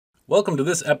Welcome to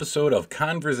this episode of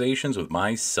Conversations with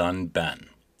my son Ben.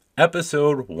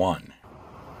 Episode 1.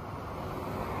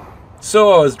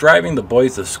 So I was driving the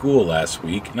boys to school last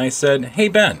week and I said, "Hey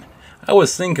Ben, I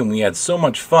was thinking we had so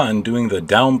much fun doing the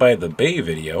Down by the Bay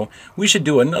video, we should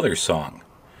do another song."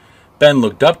 Ben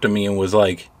looked up to me and was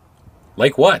like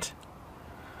what?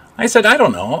 I said, "I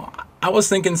don't know. I was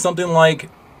thinking something like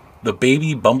the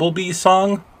Baby Bumblebee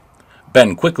song."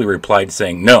 Ben quickly replied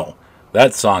saying, "No,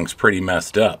 that song's pretty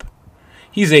messed up."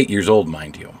 He's 8 years old,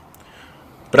 mind you.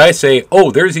 But I say,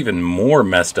 "Oh, there's even more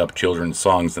messed up children's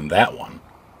songs than that one."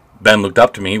 Ben looked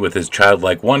up to me with his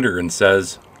childlike wonder and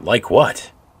says, "Like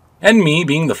what?" And me,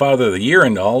 being the father of the year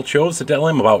and all, chose to tell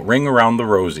him about Ring Around the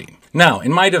Rosie. Now,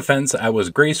 in my defense, I was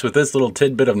graced with this little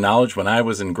tidbit of knowledge when I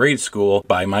was in grade school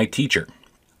by my teacher.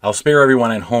 I'll spare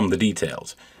everyone at home the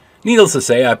details. Needless to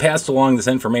say, I passed along this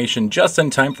information just in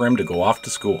time for him to go off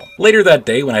to school. Later that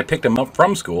day, when I picked him up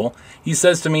from school, he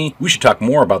says to me, "We should talk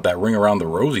more about that Ring Around the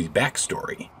Rosie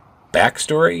backstory."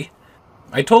 Backstory?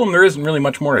 I told him there isn't really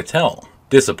much more to tell.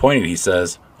 Disappointed, he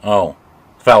says, "Oh,"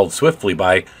 followed swiftly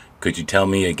by, "Could you tell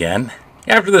me again?"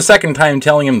 After the second time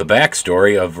telling him the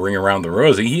backstory of Ring Around the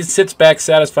Rosie, he sits back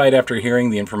satisfied after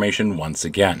hearing the information once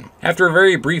again. After a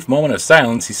very brief moment of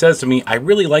silence, he says to me, "I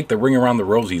really like the Ring Around the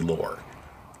Rosie lore."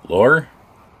 Lore?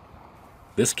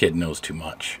 This kid knows too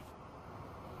much.